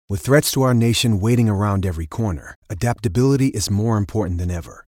With threats to our nation waiting around every corner, adaptability is more important than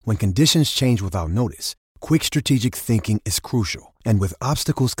ever. When conditions change without notice, quick strategic thinking is crucial. And with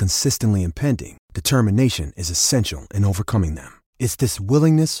obstacles consistently impending, determination is essential in overcoming them. It's this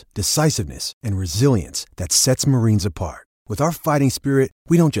willingness, decisiveness, and resilience that sets Marines apart. With our fighting spirit,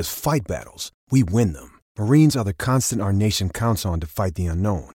 we don't just fight battles, we win them. Marines are the constant our nation counts on to fight the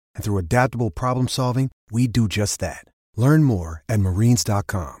unknown. And through adaptable problem solving, we do just that. Learn more at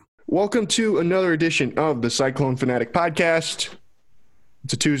marines.com. Welcome to another edition of the Cyclone Fanatic Podcast.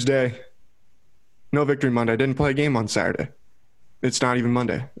 It's a Tuesday. No Victory Monday. I didn't play a game on Saturday. It's not even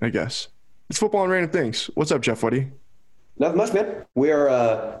Monday, I guess. It's football and random things. What's up, Jeff Woody? Not much, man. We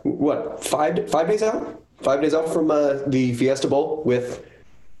are, 5 days out? 5 days out from the Fiesta Bowl with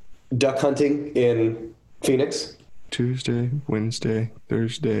duck hunting in Phoenix. Tuesday, Wednesday,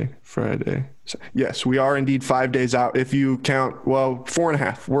 Thursday, Friday. Yes, we are indeed 5 days out. If you count,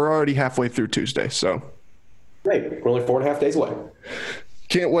 4.5. We're already halfway through Tuesday, so. Great. We're only 4.5 days away.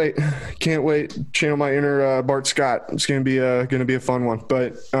 Can't wait. Channel my inner Bart Scott. It's going to be a fun one.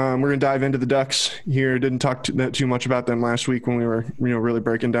 But we're going to dive into the Ducks here. Didn't talk too much about them last week when we were really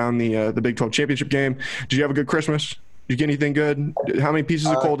breaking down the Big 12 championship game. Did you have a good Christmas? Did you get anything good? How many pieces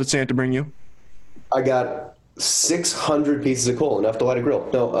of coal did Santa bring you? I got 600 pieces of coal, enough to light a grill.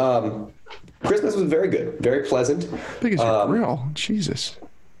 No, Christmas was very good, very pleasant. How big is your grill? Jesus.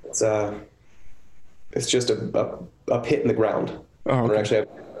 It's just a pit in the ground. Oh, okay. Actually,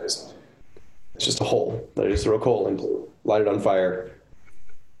 it's just a hole that I just throw coal into, light it on fire,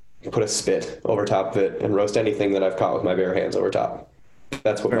 put a spit over top of it, and roast anything that I've caught with my bare hands over top.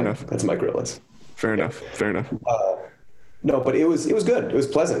 That's what that's my grill is. Fair enough. No, but it was good. It was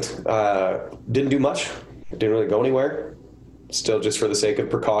pleasant. Didn't do much. Didn't really go anywhere. Still, just for the sake of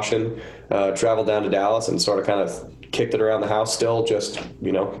precaution, traveled down to Dallas and sort of kind of kicked it around the house still, just,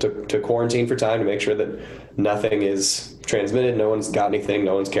 to quarantine for time to make sure that nothing is transmitted. No one's got anything.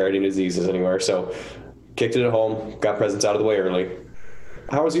 No one's carried any diseases anywhere. So kicked it at home, got presents out of the way early.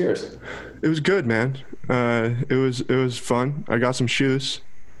 How was yours? It was good, man. It was fun. I got some shoes.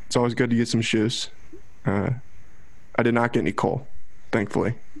 It's always good to get some shoes. I did not get any coal,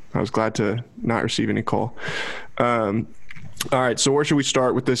 thankfully. I was glad to not receive any coal. All right, so where should we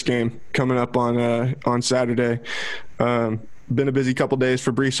start with this game coming up on Saturday? Been a busy couple days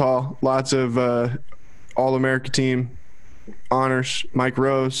for Breece Hall. Lots of All-America team honors. Mike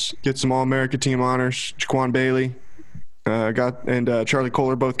Rose gets some All-America team honors. Jaquan Bailey Charlie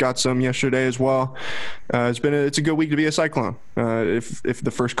Kolar both got some yesterday as well. It's a good week to be a Cyclone, if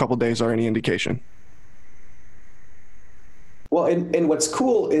the first couple days are any indication. Well, and what's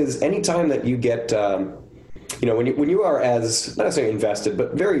cool is anytime that you get when you are as, not necessarily invested,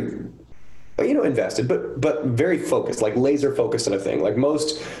 but very, invested, but very focused, like laser focused on a thing. Like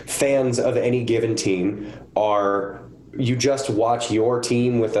most fans of any given team you just watch your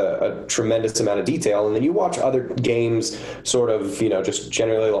team with a tremendous amount of detail, and then you watch other games sort of, just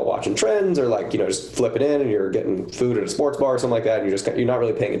generally like watching trends or just flip it in and you're getting food at a sports bar or something like that, and you're not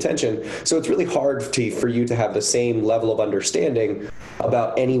really paying attention. So it's really hard for you to have the same level of understanding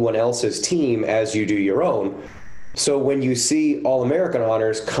about anyone else's team as you do your own. So when you see All-American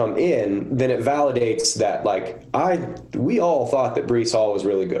honors come in, then it validates that, we all thought that Breece Hall was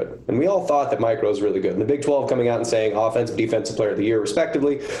really good. And we all thought that Mike Rose was really good. And the Big 12 coming out and saying offensive, defensive player of the year,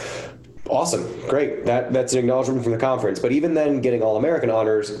 respectively. Awesome. Great. That's an acknowledgement from the conference. But even then getting All-American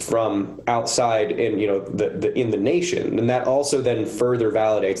honors from outside in, in the nation, and that also then further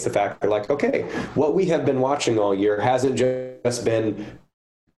validates the fact that, okay, what we have been watching all year hasn't just been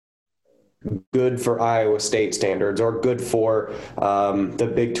good for Iowa State standards or good for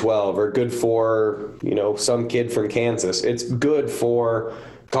the Big 12 or good for, some kid from Kansas. It's good for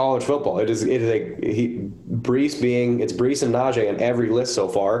college football. It's Breece and Najee in every list so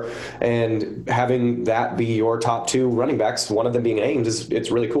far, and having that be your top two running backs, one of them being Ames, it's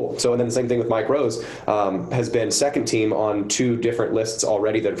really cool. So, and then the same thing with Mike Rose, has been second team on two different lists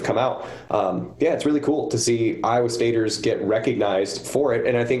already that have come out. It's really cool to see Iowa Staters get recognized for it.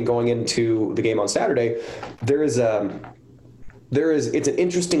 And I think going into the game on Saturday, it's an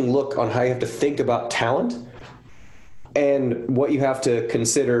interesting look on how you have to think about talent and what you have to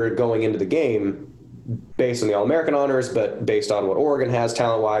consider going into the game based on the All-American honors, but based on what Oregon has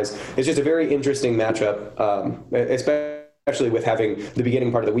talent-wise. It's just a very interesting matchup, especially with having the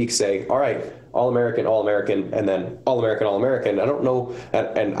beginning part of the week say, all right, All-American, and then All-American. I don't know,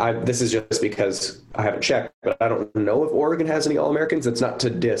 this is just because I haven't checked, but I don't know if Oregon has any All-Americans. It's not to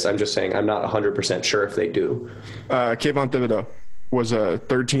diss. I'm just saying I'm not 100% sure if they do. Kayvon Thibodeau. was a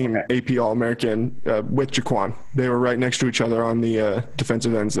third-team AP All-American with Jaquan. They were right next to each other on the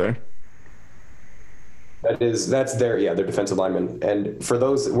defensive ends there. That's their defensive lineman. And for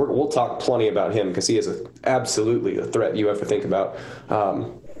those, we'll talk plenty about him because he is absolutely a threat you have to think about.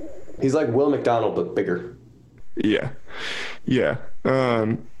 He's like Will McDonald, but bigger. Yeah.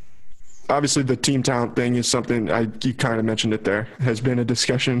 Obviously, the team talent thing is something you kind of mentioned it there. Has been a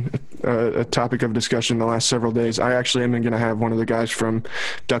discussion, a topic of discussion the last several days. I actually am going to have one of the guys from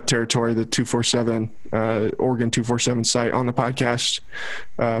Duck Territory, the 247, Oregon 247 site on the podcast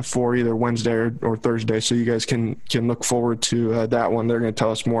for either Wednesday or Thursday. So you guys can look forward to that one. They're going to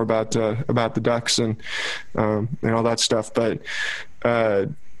tell us more about the Ducks and all that stuff. But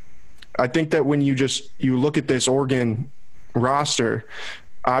I think that when you look at this Oregon roster,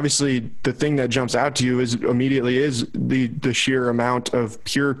 obviously the thing that jumps out to you is the sheer amount of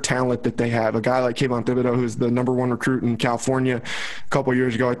pure talent that they have. A guy like Kayvon Thibodeau, who's the number one recruit in California a couple of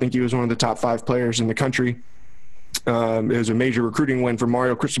years ago. I think he was one of the top 5 players in the country. It was a major recruiting win for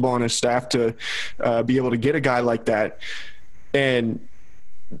Mario Cristobal and his staff to be able to get a guy like that. And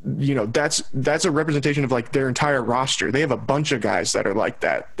that's a representation of like their entire roster. They have a bunch of guys that are like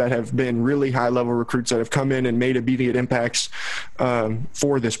that have been really high level recruits that have come in and made immediate impacts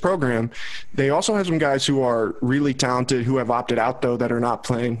for this program. They also have some guys who are really talented who have opted out though that are not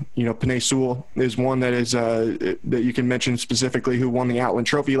playing. Panay Sewell is one that is that you can mention specifically, who won the Outland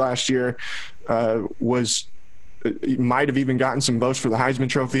Trophy last year. He might have even gotten some votes for the Heisman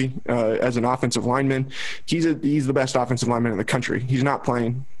Trophy as an offensive lineman. He's the best offensive lineman in the country. He's not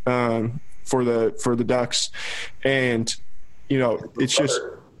playing for the Ducks, and it's just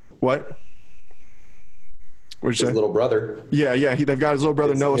what. His little brother. Yeah. They've got his little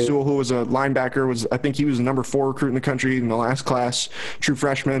brother, Noah Sewell, who was a linebacker. I think he was the number 4 recruit in the country in the last class, true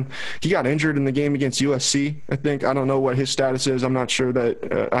freshman. He got injured in the game against USC, I think. I don't know what his status is. I'm not sure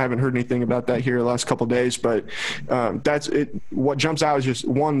that I haven't heard anything about that here the last couple of days. But that's it. What jumps out is just,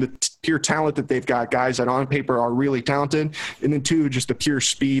 one, the pure talent that they've got, guys that on paper are really talented, and then 2, just the pure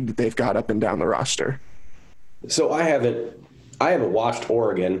speed that they've got up and down the roster. So I haven't watched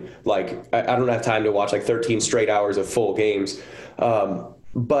Oregon. Like, I don't have time to watch like 13 straight hours of full games.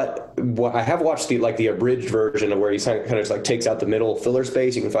 But I have watched the abridged version of where he kind of just like takes out the middle filler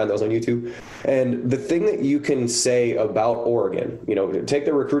space. You can find those on YouTube. And the thing that you can say about Oregon, take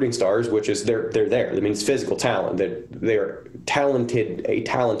their recruiting stars, which is they're there. I mean, it's physical talent. They're a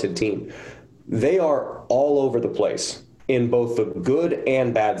talented team. They are all over the place in both the good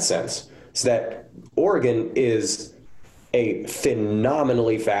and bad sense. So that Oregon is a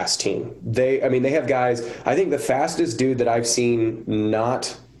phenomenally fast team. They have guys. I think the fastest dude that I've seen,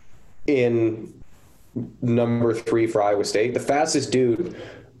 not in number 3 for Iowa State, the fastest dude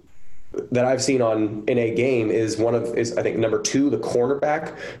that I've seen in a game is I think number 2, the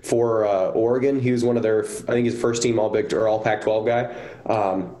cornerback for Oregon. He was one of their, I think he's first team all Big or all Pac-12 guy.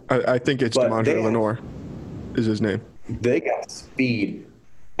 I think it's Demondre Lenore is his name. They got speed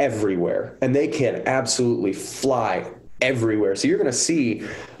everywhere, and they can absolutely fly everywhere. So you're going to see,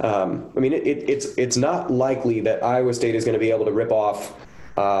 it's not likely that Iowa State is going to be able to rip off,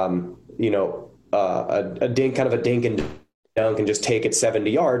 a dink and dunk and just take it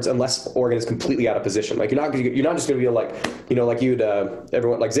 70 yards unless Oregon is completely out of position. Like you're not just going to be like you'd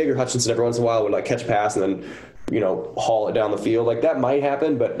everyone like Xavier Hutchinson every once in a while would like catch a pass and then haul it down the field. Like that might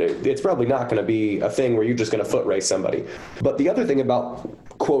happen, but it's probably not going to be a thing where you're just going to foot race somebody. But the other thing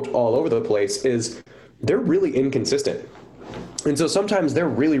about quote all over the place is they're really inconsistent. And so sometimes they're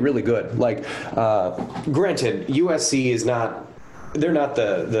really, really good. Like, granted, USC is not, they're not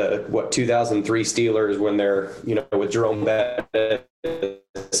the 2003 Steelers when they're, with Jerome Bettis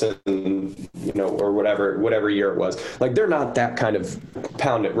and, or whatever year it was. Like, they're not that kind of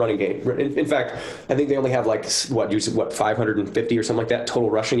pound at running game. In fact, I think they only have 550 or something like that total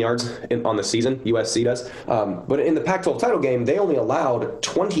rushing yards on the season. USC does. But in the Pac-12 title game, they only allowed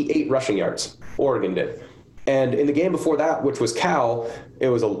 28 rushing yards. Oregon did. And in the game before that, which was Cal,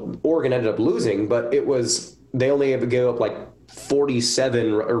 Oregon ended up losing, but they only gave up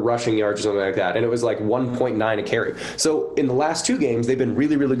 47 rushing yards or something like that. And it was 1.9 a carry. So in the last 2 games, they've been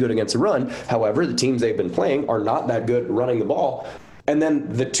really, really good against the run. However, the teams they've been playing are not that good running the ball. And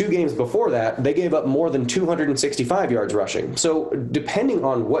then the 2 games before that, they gave up more than 265 yards rushing. So depending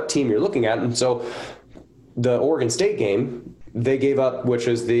on what team you're looking at, and so the Oregon State game, they gave up, which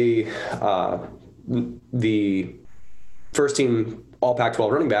is the first team all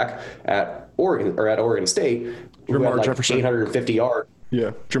Pac-12 running back at Oregon State, Jamar Jefferson, 850 yards.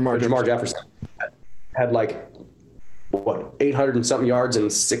 Yeah, Jamar Jefferson had 800 and something yards in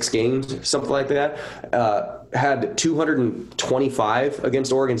 6 games, something like that. Had 225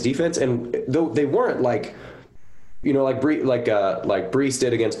 against Oregon's defense, and though they weren't like, like Brees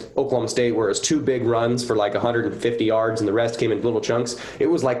did against Oklahoma State, where it was 2 big runs for like 150 yards and the rest came in little chunks. It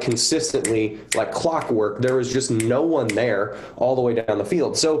was like consistently like clockwork. There was just no one there all the way down the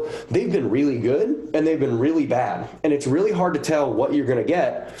field. So they've been really good and they've been really bad. And it's really hard to tell what you're going to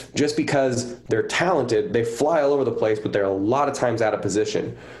get just because they're talented. They fly all over the place, but they're a lot of times out of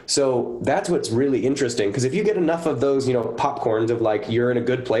position. So that's what's really interesting, because if you get enough of those, popcorns of like, you're in a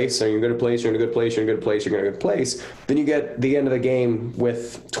good place, or you're in a good place, you're in a good place, you're in a good place, you're in a good place, then you get the end of the game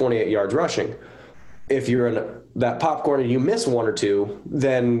with 28 yards rushing. If you're in that popcorn and you miss 1 or 2,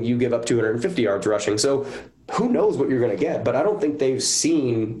 then you give up 250 yards rushing. So who knows what you're going to get, but I don't think they've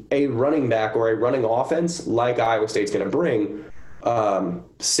seen a running back or a running offense like Iowa State's going to bring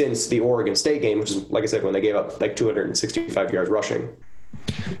since the Oregon State game, which is, like I said, when they gave up like 265 yards rushing.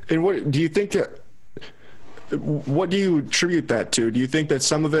 And what do you think what do you attribute that to? Do you think that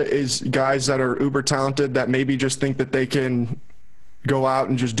some of it is guys that are uber talented that maybe just think that they can go out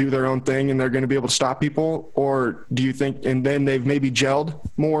and just do their own thing and they're going to be able to stop people? Or do you think, and then they've maybe gelled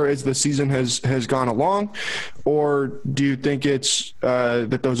more as the season has gone along? Or do you think it's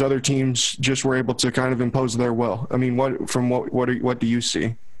that those other teams just were able to kind of impose their will? I mean, what do you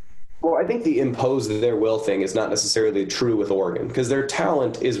see? Well, I think the impose their will thing is not necessarily true with Oregon, because their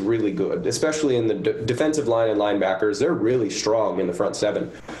talent is really good, especially in the defensive line and linebackers. They're really strong in the front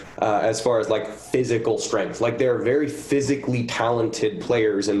seven as far as like physical strength. Like, they're very physically talented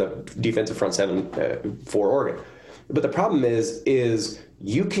players in the defensive front seven for Oregon. But the problem is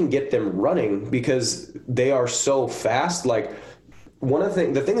you can get them running because they are so fast. Like,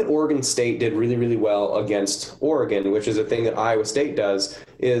 the thing that Oregon State did really, really well against Oregon, which is a thing that Iowa State does,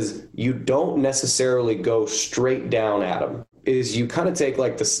 is you don't necessarily go straight down at them. Is you kind of take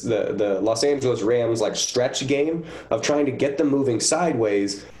like the Los Angeles Rams like stretch game of trying to get them moving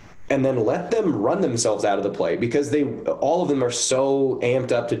sideways and then let them run themselves out of the play, because all of them are so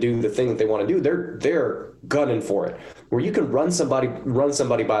amped up to do the thing that they want to do. They're gunning for it. Where you can run somebody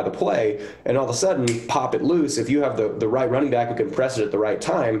by the play and all of a sudden pop it loose. If you have the right running back who can press it at the right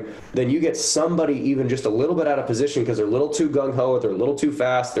time, then you get somebody even just a little bit out of position because they're a little too gung-ho, they're a little too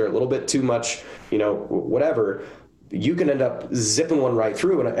fast, they're a little bit too much, whatever. You can end up zipping one right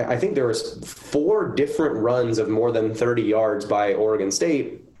through. And I think there was 4 different runs of more than 30 yards by Oregon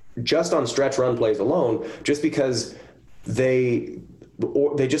State just on stretch run plays alone, just because they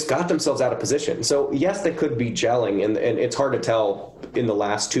just got themselves out of position. So yes, they could be gelling, and it's hard to tell in the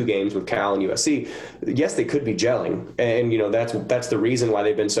last 2 games with Cal and USC. Yes, they could be gelling, and that's the reason why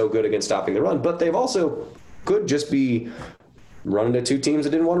they've been so good against stopping the run. But they've also could just be running to 2 teams that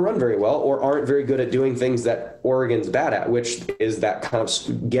didn't want to run very well or aren't very good at doing things that Oregon's bad at, which is that kind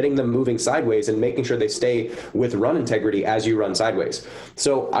of getting them moving sideways and making sure they stay with run integrity as you run sideways.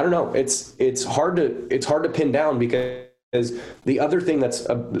 So I don't know. It's hard to pin down, because the other thing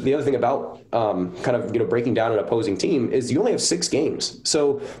about kind of breaking down an opposing team is you only have 6 games.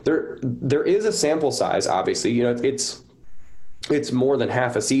 So there is a sample size. Obviously, it's more than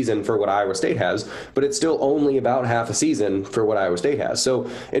half a season for what Iowa State has, but it's still only about half a season for what Iowa State has. So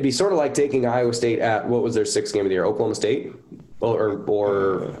it'd be sort of like taking Iowa State at, what was their 6th game of the year? Oklahoma State,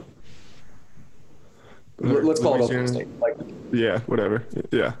 or let's call it Oklahoma State. Whatever.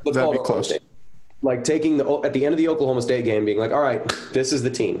 Yeah, let's that'd call be it close. State. Like taking at the end of the Oklahoma State game, being like, all right, this is the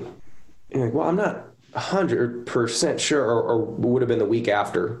team. And you're like, well, I'm not 100% sure, or would have been the week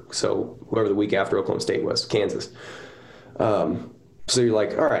after. So whoever the week after Oklahoma State was, Kansas. So you're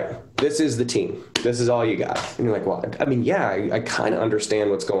like, all right, this is the team. This is all you got. And you're like, well, I mean, yeah, I kind of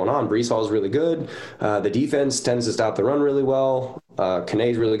understand what's going on. Breece Hall is really good. The defense tends to stop the run really well.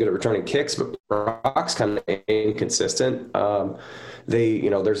 Kanae's really good at returning kicks, but Brock's kind of inconsistent.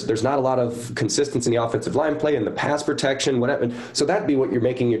 There's not a lot of consistency in the offensive line play and the pass protection, whatever. So that'd be what you're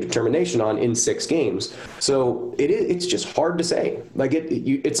making your determination on in 6 games. So it's just hard to say. Like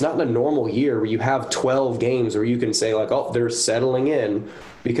it's not in a normal year where you have 12 games where you can say like, oh, they're settling in,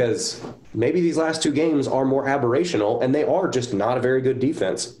 because maybe these last 2 games are more aberrational and they are just not a very good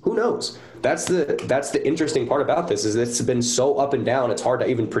defense. Who knows? That's the interesting part about this, is it's been so up and down. It's hard to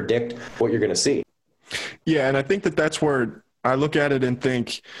even predict what you're going to see. Yeah. And I think that's where I look at it and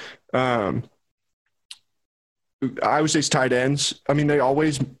think Iowa State's tight ends, I mean, they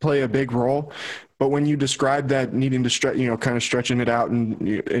always play a big role, but when you describe that needing to stretch, kind of stretching it out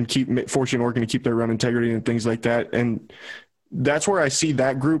and keep forcing Oregon to keep their run integrity and things like that. And that's where I see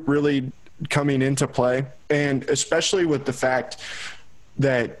that group really coming into play. And especially with the fact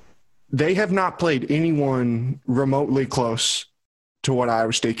that they have not played anyone remotely close to what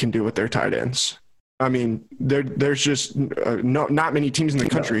Iowa State can do with their tight ends. I mean, there's just not many teams in the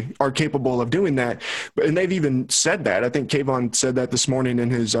country are capable of doing that. And they've even said that. I think Kayvon said that this morning in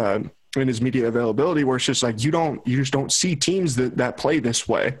his media availability, where it's just like, you just don't see teams that play this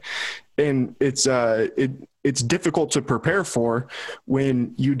way. And it's difficult to prepare for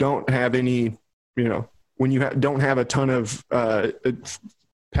when you don't have any, when you don't have a ton of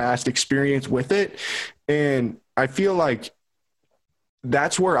past experience with it. And I feel like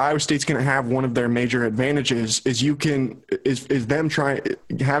that's where Iowa State's going to have one of their major advantages is them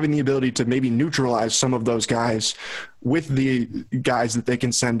having the ability to maybe neutralize some of those guys with the guys that they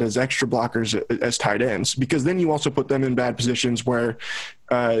can send as extra blockers as tight ends, because then you also put them in bad positions where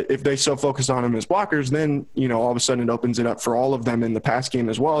if they so focus on them as blockers, then, all of a sudden it opens it up for all of them in the pass game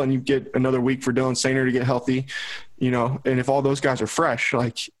as well. And you get another week for Dylan Sainer to get healthy, and if all those guys are fresh,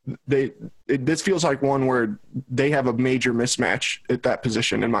 this feels like one where they have a major mismatch at that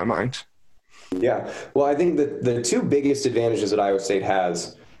position in my mind. Yeah. Well, I think that the two biggest advantages that Iowa State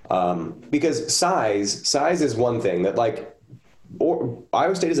has, because size is one thing that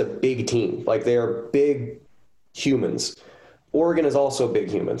Iowa State is a big team. They are big humans. Oregon is also big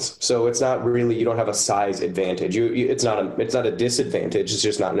humans. So it's not really, you don't have a size advantage. It's not a disadvantage. It's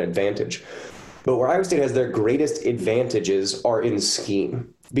just not an advantage. But where Iowa State has their greatest advantages are in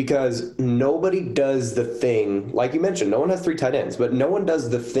scheme, because nobody does the thing, like you mentioned, no one has three tight ends, but no one does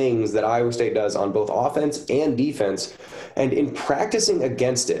the things that Iowa State does on both offense and defense. And in practicing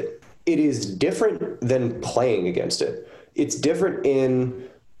against it, it is different than playing against it. It's different in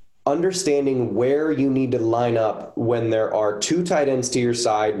understanding where you need to line up when there are two tight ends to your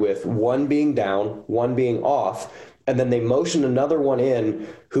side, with one being down, one being off, and then they motion another one in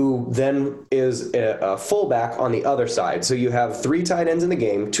who then is a fullback on the other side. So you have three tight ends in the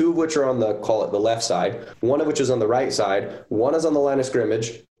game, two of which are on the left side, one of which is on the right side, one is on the line of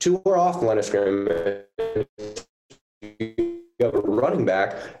scrimmage, two are off the line of scrimmage. You have a running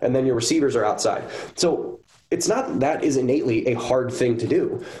back, and then your receivers are outside. So it's not that is innately a hard thing to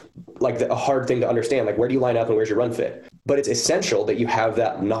do, a hard thing to understand, where do you line up and where's your run fit? But it's essential that you have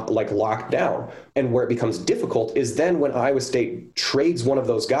that not locked down. And where it becomes difficult is then when Iowa State trades one of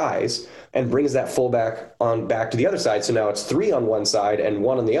those guys and brings that fullback on back to the other side. So now it's three on one side and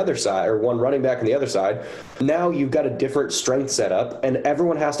one on the other side, or one running back on the other side. Now you've got a different strength setup, and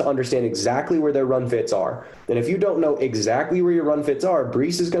everyone has to understand exactly where their run fits are. And if you don't know exactly where your run fits are,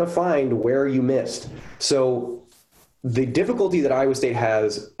 Breece is going to find where you missed. So the difficulty that Iowa State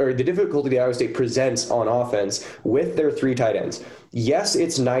has, or the difficulty that Iowa State presents on offense with their three tight ends. Yes,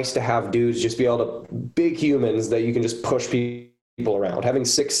 it's nice to have dudes just be able to, big humans that you can just push people around. Having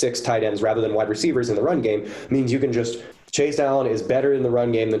 6'6" tight ends rather than wide receivers in the run game means you can just, Chase Allen is better in the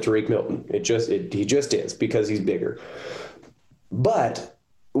run game than Tariq Milton. He just is, because he's bigger. But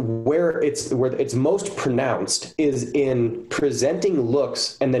where it's most pronounced is in presenting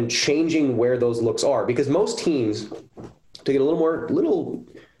looks and then changing where those looks are. Because most teams, to get a little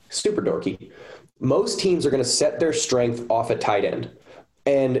super dorky, most teams are going to set their strength off a tight end.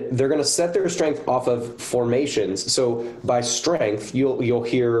 And they're going to set their strength off of formations. So by strength, you'll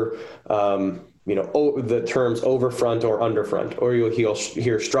hear the terms over front or under front, or you'll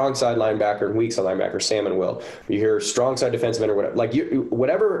hear strong side linebacker and weak side linebacker, Sam and Will. You hear strong side defensive end or whatever.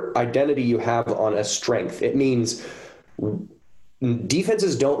 Whatever identity you have on a strength, it means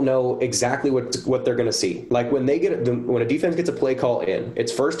defenses don't know exactly what they're going to see. When a defense gets a play call in,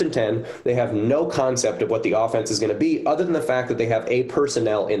 it's 1st and 10. They have no concept of what the offense is going to be, other than the fact that they have a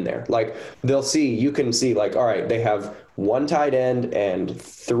personnel in there. You can see all right, they have one tight end and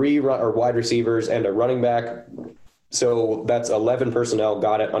three wide receivers and a running back. So that's 11 personnel.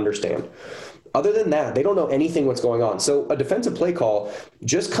 Got it. Understand. Other than that, they don't know anything what's going on. So a defensive play call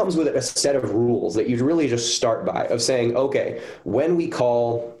just comes with a set of rules that you really just start by, of saying, okay, when we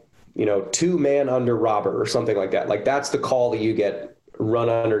call, 2-man under robber or something like that, that's the call that you get run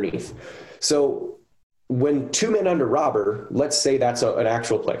underneath. So when 2-man under robber, let's say that's an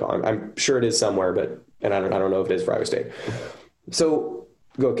actual play call. I'm sure it is somewhere, and I don't know if it is for Iowa State. So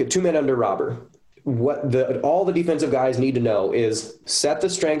go get 2-man under robber. All the defensive guys need to know is set the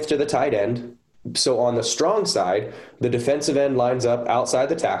strength to the tight end. So on the strong side, the defensive end lines up outside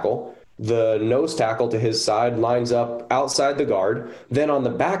the tackle. The nose tackle to his side lines up outside the guard. Then on the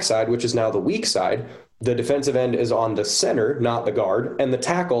back side, which is now the weak side, the defensive end is on the center, not the guard, and the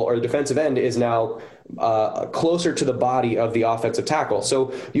tackle or the defensive end is now closer to the body of the offensive tackle.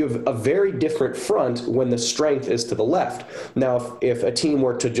 So you have a very different front when the strength is to the left. Now, if a team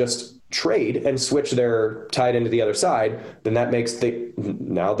were to just trade and switch their tight end to the other side, then that makes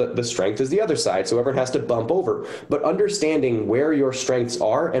now the strength is the other side. So everyone has to bump over. But understanding where your strengths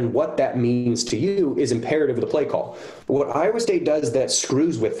are and what that means to you is imperative of the play call. But what Iowa State does that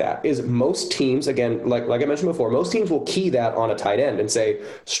screws with that is most teams, again, like I mentioned before, most teams will key that on a tight end and say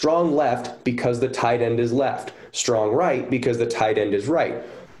strong left because the tight end is left, strong right because the tight end is right.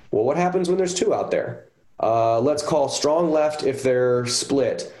 Well, what happens when there's two out there? Let's call strong left if they're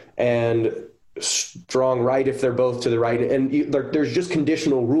split, and strong right if they're both to the right. And there's just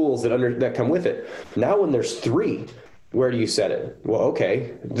conditional rules that come with it. Now when there's three, where do you set it? Well,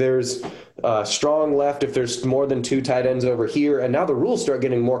 okay, there's strong left if there's more than two tight ends over here. And now the rules start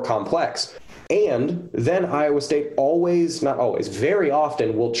getting more complex. And then Iowa State not always, very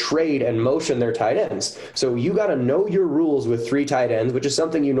often will trade and motion their tight ends. So you got to know your rules with three tight ends, which is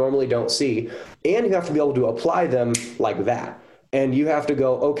something you normally don't see. And you have to be able to apply them like that. And you have to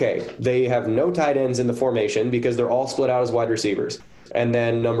go, okay, they have no tight ends in the formation because they're all split out as wide receivers. And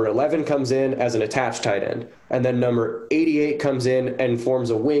then number 11 comes in as an attached tight end. And then number 88 comes in and forms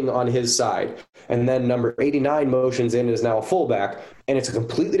a wing on his side. And then number 89 motions in and is now a fullback. And it's a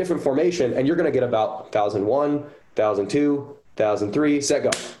completely different formation. And you're going to get about 1,001, 1,002, 1,003, set, go.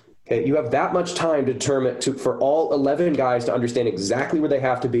 Okay, you have that much time to determine for all 11 guys to understand exactly where they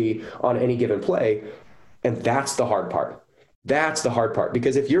have to be on any given play. And that's the hard part. That's the hard part,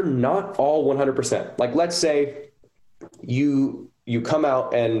 because if you're not all 100%, like let's say you come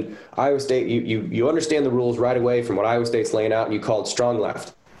out and Iowa State, you understand the rules right away from what Iowa State's laying out, and you called strong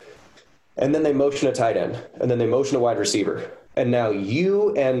left, and then they motion a tight end, and then they motion a wide receiver, and now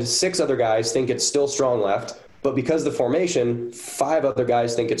you and 6 other guys think it's still strong left, but because of the formation, 5 other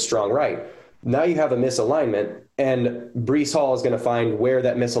guys think it's strong right. Now you have a misalignment, and Breece Hall is going to find where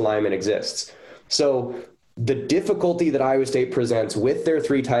that misalignment exists. So the difficulty that Iowa State presents with their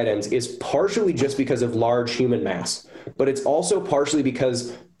 3 tight ends is partially just because of large human mass, but it's also partially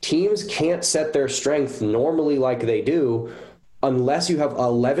because teams can't set their strength normally like they do unless you have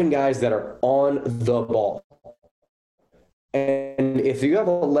 11 guys that are on the ball. And if you have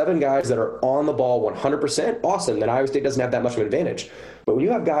 11 guys that are on the ball 100%, awesome, then Iowa State doesn't have that much of an advantage. But when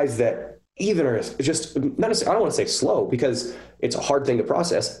you have guys that even are just, not necessarily, I don't want to say slow because it's a hard thing to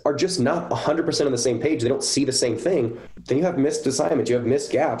process, are just not 100% on the same page, they don't see the same thing, then you have missed assignments, you have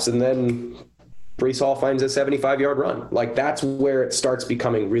missed gaps, and then Breece Hall finds a 75-yard run. Like, that's where it starts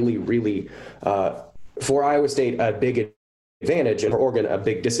becoming really, really, for Iowa State, a big advantage, and for Oregon, a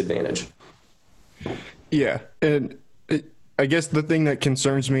big disadvantage. Yeah, and I guess the thing that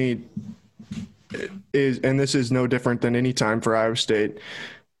concerns me is, and this is no different than any time for Iowa State,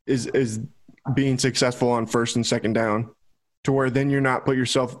 is being successful on first and second down, to where then you're not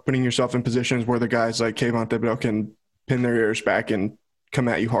putting yourself in positions where the guys like Kayvon Thibodeau can pin their ears back and come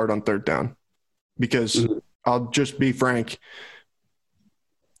at you hard on third down. Because I'll just be frank,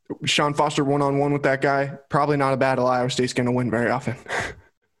 Sean Foster one-on-one with that guy, probably not a battle Iowa State's going to win very often.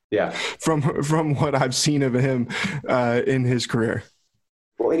 Yeah. From what I've seen of him in his career.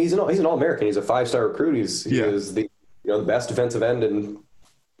 Well, and he's an All-American. He's a 5-star recruit. He is the best defensive end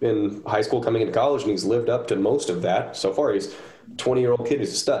in high school coming into college, and he's lived up to most of that so far. He's a 20-year-old kid.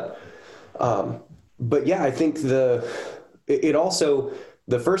 He's a stud. But yeah, I think it also,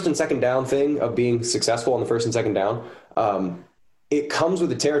 the first and second down thing of being successful on the first and second down, it comes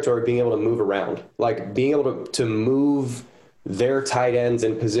with the territory of being able to move around, like being able to move their tight ends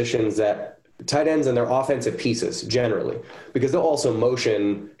in positions that tight ends and their offensive pieces generally, because they'll also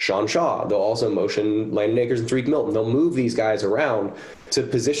motion Sean Shaw. They'll also motion Landon Akers and Tariq Milton. They'll move these guys around to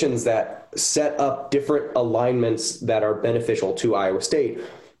positions that set up different alignments that are beneficial to Iowa State.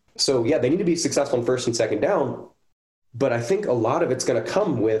 So yeah, they need to be successful in first and second down, but I think a lot of it's going to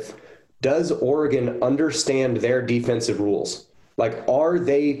come with, does Oregon understand their defensive rules? Like, are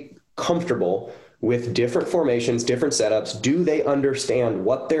they comfortable with different formations, different setups? Do they understand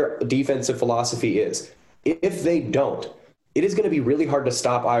what their defensive philosophy is? If they don't, it is going to be really hard to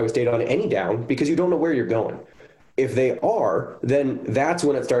stop Iowa State on any down because you don't know where you're going. If they are, then that's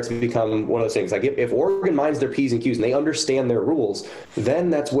when it starts to become one of those things. Like if Oregon minds their P's and Q's and they understand their rules, then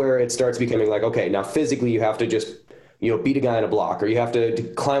that's where it starts becoming like, okay, now physically you have to just, beat a guy in a block, or you have to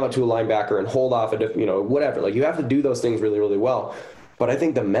climb up to a linebacker and hold off whatever. Like, you have to do those things really, really well. But I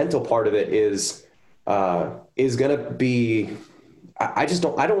think the mental part of it is going to be, I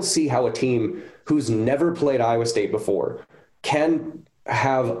don't see how a team who's never played Iowa State before can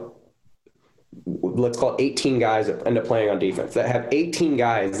have, let's call it 18 guys that end up playing on defense, that have 18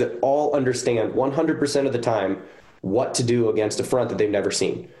 guys that all understand 100% of the time what to do against a front that they've never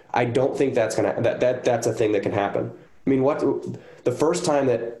seen. I don't think that's that's a thing that can happen. I mean, what the first time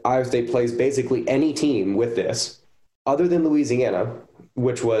that Iowa State plays basically any team with this, other than Louisiana,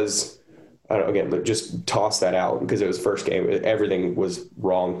 which was, I don't know, again, just toss that out because it was first game. Everything was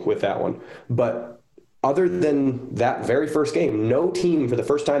wrong with that one. But other than that very first game, no team for the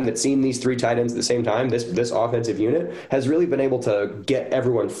first time that's seen these three tight ends at the same time, this offensive unit, has really been able to get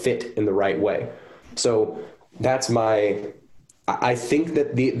everyone fit in the right way. So I think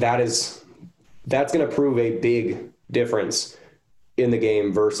that that's going to prove a big difference in the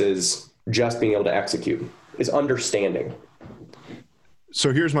game versus just being able to execute, is understanding.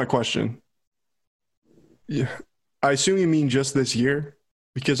 So here's my question. Yeah, I assume you mean just this year,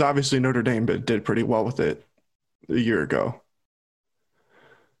 because obviously Notre Dame did pretty well with it a year ago.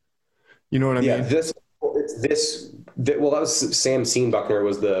 You know what I mean? That was Sam Seenbuckner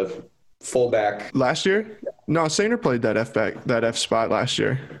was the fullback last year. No, Sainer played that F spot last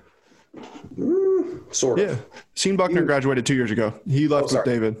year. Sort of. Yeah, Seenbuckner graduated 2 years ago. He left with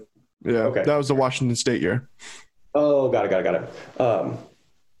David. Yeah, okay. That was the Washington State year. Oh, got it.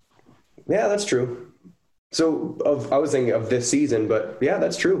 Yeah, that's true. So I was thinking of this season, but yeah,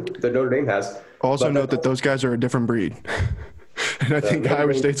 that's true that Notre Dame has. Also note that those guys are a different breed. And I think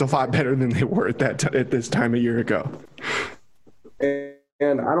Iowa State's a lot better than they were at this time a year ago.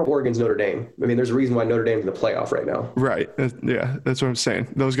 And I don't Oregon's Notre Dame. I mean, there's a reason why Notre Dame's in the playoff right now. Right. Yeah, that's what I'm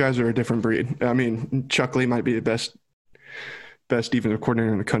saying. Those guys are a different breed. I mean, Chuck Lee might be the best defensive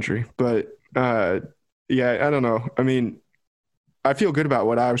coordinator in the country. But, yeah, I don't know. I mean, I feel good about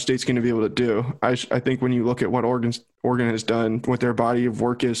what Iowa State's going to be able to do. I think when you look at what Oregon has done, what their body of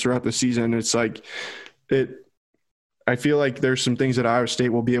work is throughout the season, it's like I feel like there's some things that Iowa State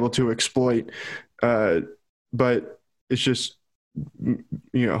will be able to exploit. But it's just,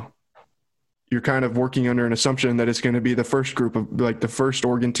 you know, you're kind of working under an assumption that it's going to be the first group of, like, the first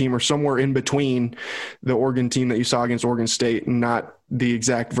Oregon team or somewhere in between the Oregon team that you saw against Oregon State and not the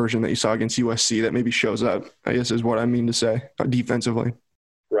exact version that you saw against USC that maybe shows up, I guess is what I mean to say, defensively.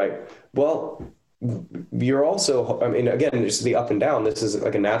 Right. Well, you're also, I mean, again, just the up and down, this is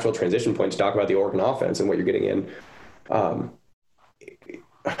like a natural transition point to talk about the Oregon offense and what you're getting in.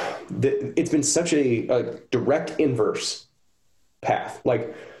 It's been such a direct inverse path.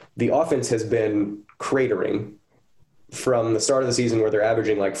 Like, the offense has been cratering from the start of the season, where they're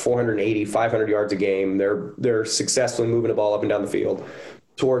averaging like 480, 500 yards a game. They're successfully moving the ball up and down the field,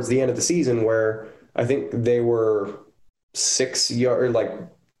 towards the end of the season, where I think they were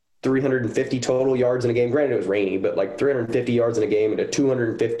 350 total yards in a game. Granted, it was rainy, but like 350 yards in a game and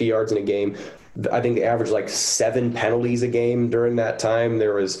 250 yards in a game. I think they averaged like 7 penalties a game during that time.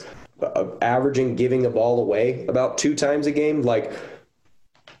 There was averaging giving the ball away about 2 times a game. Like,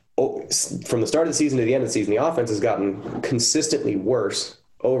 from the start of the season to the end of the season, the offense has gotten consistently worse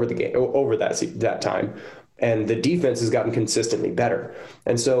over that time, and the defense has gotten consistently better.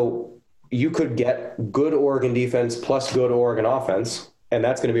 And so you could get good Oregon defense plus good Oregon offense, and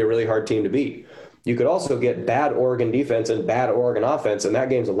that's going to be a really hard team to beat. You could also get bad Oregon defense and bad Oregon offense, and that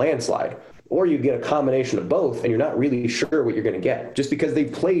game's a landslide. Or you get a combination of both, and you're not really sure what you're going to get, just because they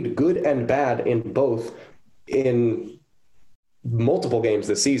played good and bad in both in multiple games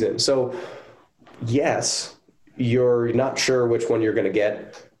this season. So yes, you're not sure which one you're going to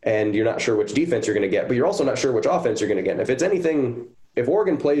get, and you're not sure which defense you're going to get, but you're also not sure which offense you're going to get. And if it's anything, if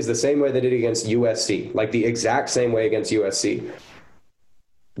Oregon plays the same way they did against USC, like the exact same way against USC,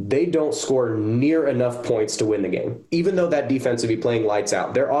 they don't score near enough points to win the game. Even though that defense would be playing lights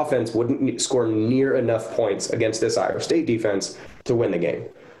out, their offense wouldn't score near enough points against this Iowa State defense to win the game.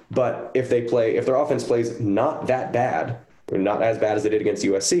 But if their offense plays not that bad, or not as bad as they did against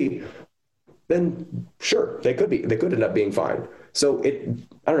USC, then sure, they could end up being fine. So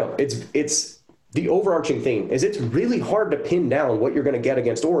I don't know. It's the overarching thing is it's really hard to pin down what you're going to get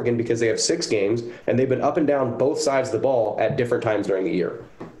against Oregon, because they have 6 games and they've been up and down both sides of the ball at different times during the year.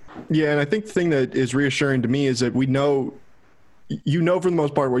 Yeah, and I think the thing that is reassuring to me is that we know, for the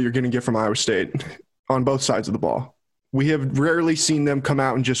most part, what you're going to get from Iowa State on both sides of the ball. We have rarely seen them come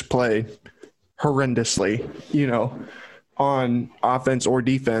out and just play horrendously, on offense or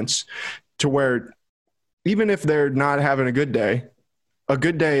defense, to where even if they're not having a good day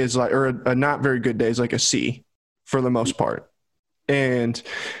is like, or a not very good day is like a C for the most part. And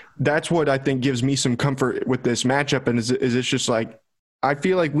that's what I think gives me some comfort with this matchup. And is it's just like, I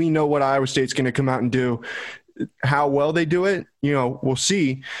feel like we know what Iowa State's going to come out and do. How well they do it, we'll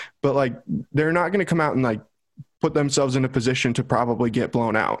see. But like, they're not going to come out and like put themselves in a position to probably get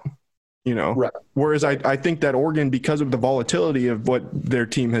blown out. Right. Whereas I think that Oregon, because of the volatility of what their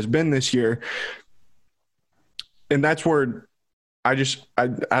team has been this year, and that's where I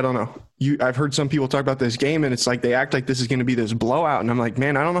don't know. I've heard some people talk about this game, and it's like they act like this is going to be this blowout, and I'm like,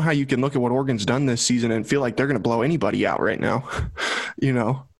 man, I don't know how you can look at what Oregon's done this season and feel like they're going to blow anybody out right now.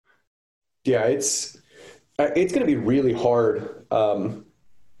 Yeah, it's going to be really hard.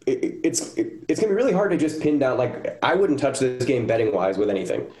 It's going to be really hard to just pin down. Like, I wouldn't touch this game betting wise with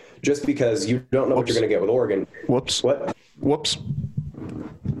anything, just because you don't know what you're going to get with Oregon. Whoops. What? Whoops.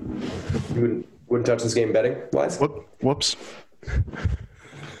 You wouldn't touch this game betting wise? Whoops.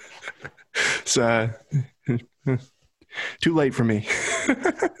 It's too late for me.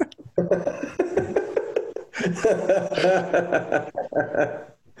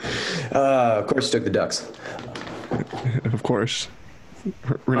 Of course, you took the Ducks. Of course.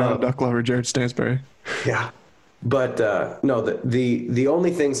 Renowned duck lover Jared Stansberry. Yeah. But no, the only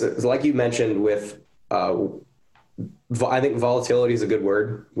things, like you mentioned with, I think volatility is a good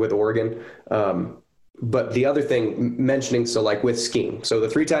word with Oregon. But the other thing mentioning, so like with scheme, so the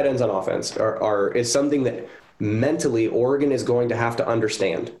 3 tight ends on offense is something that mentally Oregon is going to have to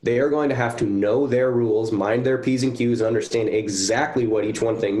understand. They are going to have to know their rules, mind their P's and Q's, and understand exactly what each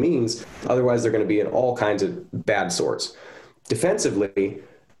one thing means. Otherwise, they're going to be in all kinds of bad sorts. Defensively,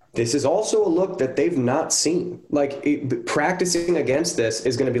 this is also a look that they've not seen. Like, practicing against this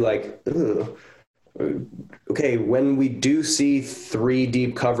is going to be like, ugh. Okay, when we do see 3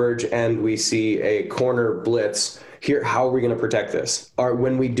 deep coverage and we see a corner blitz here, how are we going to protect this? Or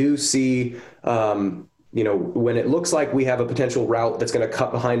when we do see, when it looks like we have a potential route that's going to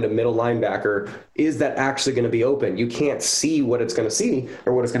cut behind a middle linebacker, is that actually going to be open? You can't see what it's going to see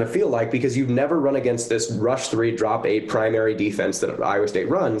or what it's going to feel like because you've never run against this rush 3, drop 8 primary defense that Iowa State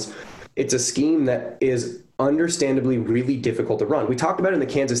runs. It's a scheme that is understandably really difficult to run. We talked about it in the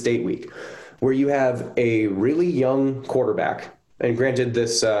Kansas State week, where you have a really young quarterback. And granted,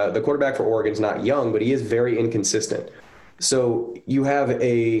 the quarterback for Oregon's not young, but he is very inconsistent. So you have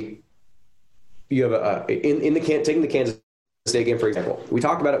taking the Kansas State game, for example, we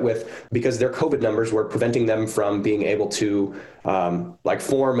talked about it because their COVID numbers were preventing them from being able to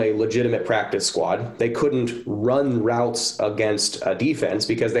form a legitimate practice squad. They couldn't run routes against a defense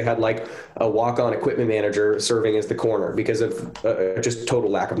because they had like a walk-on equipment manager serving as the corner because of just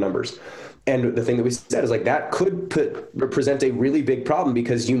total lack of numbers. And the thing that we said is like that could present a really big problem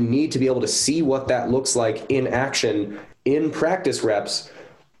because you need to be able to see what that looks like in action in practice reps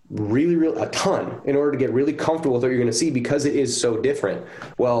really a ton in order to get really comfortable with what you're going to see because it is so different.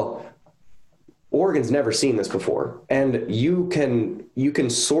 Well, Oregon's never seen this before, and you can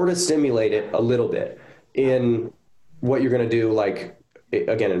sort of simulate it a little bit in what you're going to do, like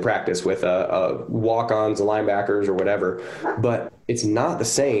again in practice with walk-ons, linebackers, or whatever. But it's not the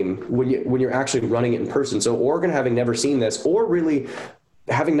same when you're actually running it in person. So Oregon, having never seen this, or really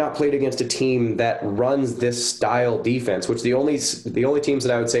having not played against a team that runs this style defense, which the only teams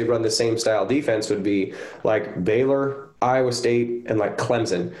that I would say run the same style defense would be like Baylor, Iowa State, and like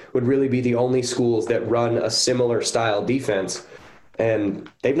Clemson would really be the only schools that run a similar style defense. And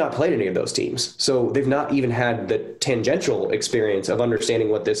they've not played any of those teams. So they've not even had the tangential experience of understanding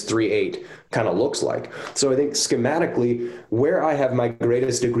what this 3-8 kind of looks like. So I think schematically, where I have my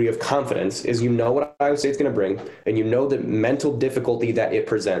greatest degree of confidence is what Iowa State's going to bring, and the mental difficulty that it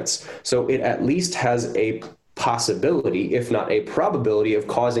presents. So it at least has a possibility, if not a probability, of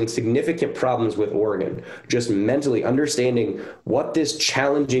causing significant problems with Oregon. Just mentally understanding what this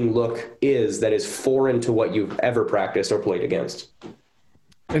challenging look is that is foreign to what you've ever practiced or played against.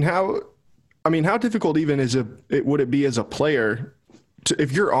 And how difficult even would it be as a player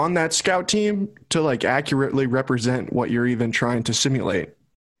if you're on that scout team to like accurately represent what you're even trying to simulate?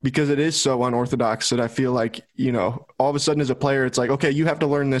 Because it is so unorthodox that I feel like, all of a sudden as a player, it's like, okay, you have to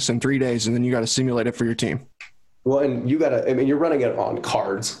learn this in 3 days and then you got to simulate it for your team. Well, and you're running it on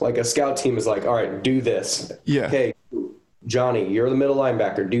cards. Like a scout team is like, all right, do this. Yeah. Okay, Johnny, you're the middle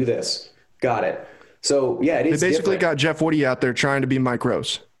linebacker. Do this. Got it. So, yeah, it is They basically different. got Jeff Woody out there trying to be Mike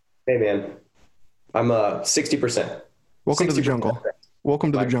Rose. Hey, man, I'm 60%. Welcome to the jungle.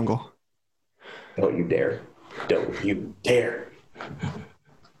 Welcome to the jungle. Don't you dare. Don't you dare.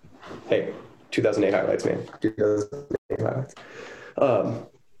 Hey, 2008 highlights, man. 2008 highlights.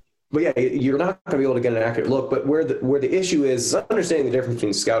 But yeah, you're not going to be able to get an accurate look. But where the issue is understanding the difference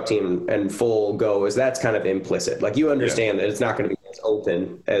between scout team and full go is that's kind of implicit. Like you understand that it's not going to be as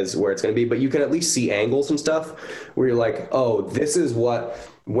open as where it's going to be, but you can at least see angles and stuff where you're like, oh, this is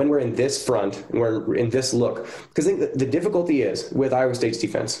when we're in this front and we're in this look. Because I think the difficulty is with Iowa State's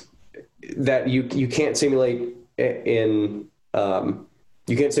defense that you can't simulate in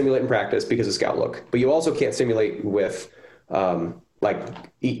practice because of scout look, but you also can't simulate with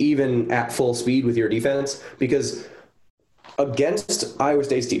even at full speed with your defense, because against Iowa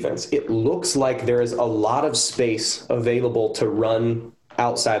State's defense, it looks like there is a lot of space available to run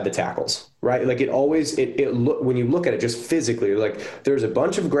outside the tackles, right? Like when you look at it just physically, like there's a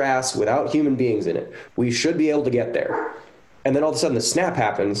bunch of grass without human beings in it. We should be able to get there. And then all of a sudden the snap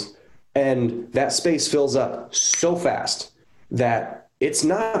happens and that space fills up so fast that it's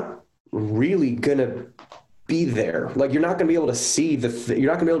not really going to be there. Like you're not going to be able to see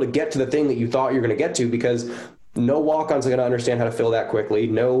you're not going to be able to get to the thing that you thought you're going to get to, because no walk-ons are going to understand how to fill that quickly.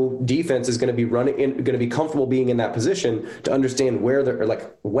 No defense is going to be going to be comfortable being in that position to understand where they're, or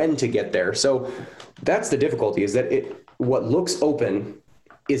like when to get there. So that's the difficulty, is that what looks open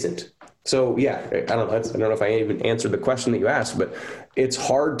isn't. So yeah, I don't know if I even answered the question that you asked, but it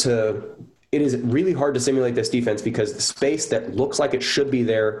is really hard to simulate this defense because the space that looks like it should be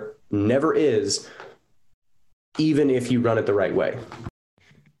there never is, even if you run it the right way.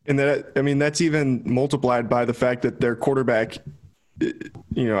 And that's even multiplied by the fact that their quarterback,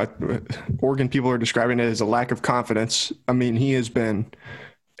 Oregon people are describing it as a lack of confidence. I mean, he has been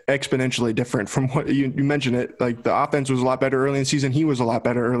exponentially different from what you mentioned it. Like the offense was a lot better early in the season. He was a lot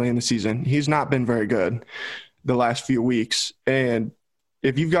better early in the season. He's not been very good the last few weeks. And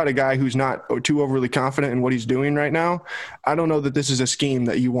if you've got a guy who's not too overly confident in what he's doing right now, I don't know that this is a scheme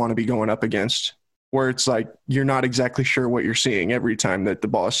that you want to be going up against, where it's like you're not exactly sure what you're seeing every time that the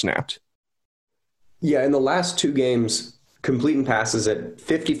ball is snapped. Yeah, in the last two games, completing passes at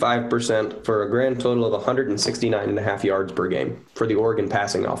 55% for a grand total of 169.5 yards per game for the Oregon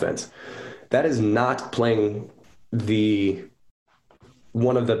passing offense. That is not playing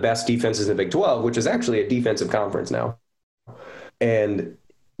one of the best defenses in the Big 12, which is actually a defensive conference now. And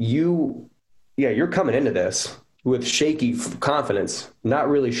you're coming into this with shaky confidence, not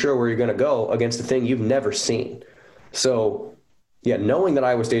really sure where you're going to go against a thing you've never seen. So, yeah, knowing that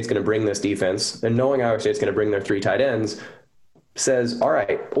Iowa State's going to bring this defense and knowing Iowa State's going to bring their three tight ends says, all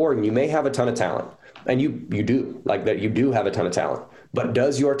right, Oregon, you may have a ton of talent, and you do, like that, you do have a ton of talent. But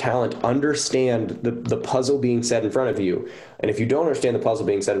does your talent understand the puzzle being set in front of you? And if you don't understand the puzzle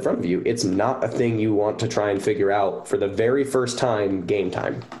being set in front of you, it's not a thing you want to try and figure out for the very first time game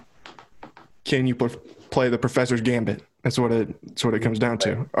time. Can you play the professor's gambit? That's what it comes down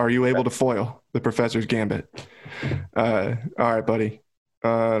to. Are you able to foil the professor's gambit? All right, buddy.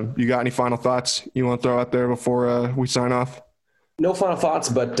 You got any final thoughts you want to throw out there before we sign off? No final thoughts,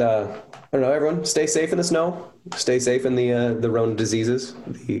 but I don't know, everyone, stay safe in the snow. Stay safe in the Rona diseases,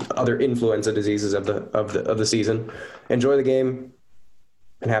 the other influenza diseases of the season. Enjoy the game,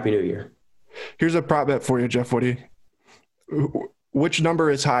 and Happy New Year. Here's a prop bet for you, Jeff Woody. Which number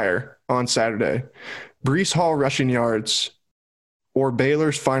is higher on Saturday? Breece Hall rushing yards or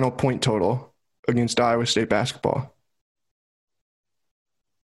Baylor's final point total against Iowa State basketball?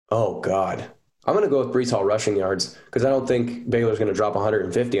 Oh, God. I'm going to go with Breece Hall rushing yards because I don't think Baylor's going to drop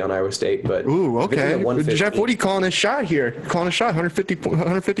 150 on Iowa State. But ooh, okay. Jeff Woody calling his shot here.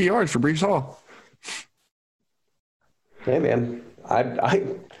 150 yards for Breece Hall. Hey, man.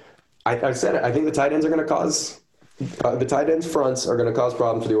 I said it. I think the tight ends are going to cause the tight ends fronts are going to cause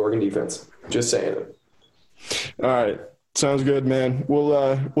problems for the Oregon defense. Just saying it. All right. Sounds good, man.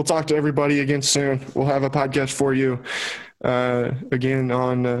 We'll talk to everybody again soon. We'll have a podcast for you again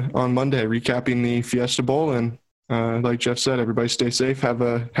on Monday, recapping the Fiesta Bowl. And like Jeff said, everybody stay safe. Have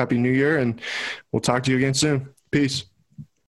a happy New Year, and we'll talk to you again soon. Peace.